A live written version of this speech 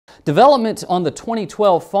Developments on the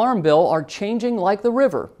 2012 Farm Bill are changing like the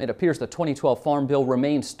river. It appears the 2012 Farm Bill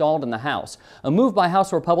remains stalled in the House. A move by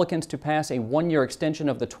House Republicans to pass a one-year extension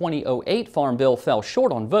of the 2008 Farm Bill fell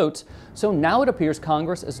short on votes, so now it appears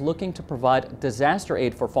Congress is looking to provide disaster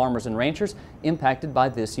aid for farmers and ranchers impacted by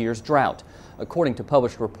this year's drought. According to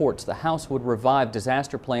published reports, the House would revive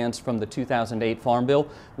disaster plans from the 2008 Farm Bill,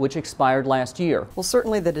 which expired last year. Well,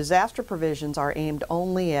 certainly the disaster provisions are aimed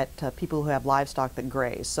only at people who have livestock that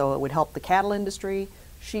graze. So it would help the cattle industry,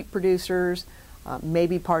 sheep producers,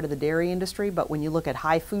 maybe part of the dairy industry. But when you look at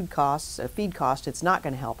high food costs, feed cost, it's not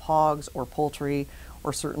going to help hogs or poultry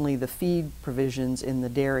or certainly the feed provisions in the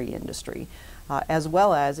dairy industry. As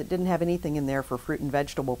well as it didn't have anything in there for fruit and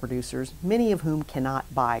vegetable producers, many of whom cannot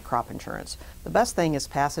buy crop insurance. The best thing is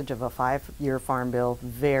passage of a 5-year farm bill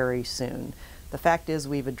very soon. The fact is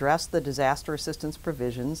we've addressed the disaster assistance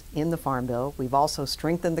provisions in the farm bill. We've also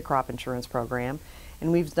strengthened the crop insurance program,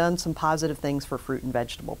 and we've done some positive things for fruit and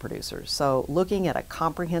vegetable producers. So looking at a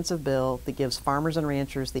comprehensive bill that gives farmers and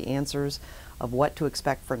ranchers the answers of what to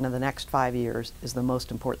expect for the next 5 years is the most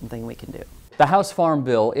important thing we can do. The House Farm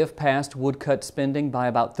Bill, if passed, would cut spending by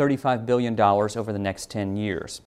about $35 billion over the next 10 years.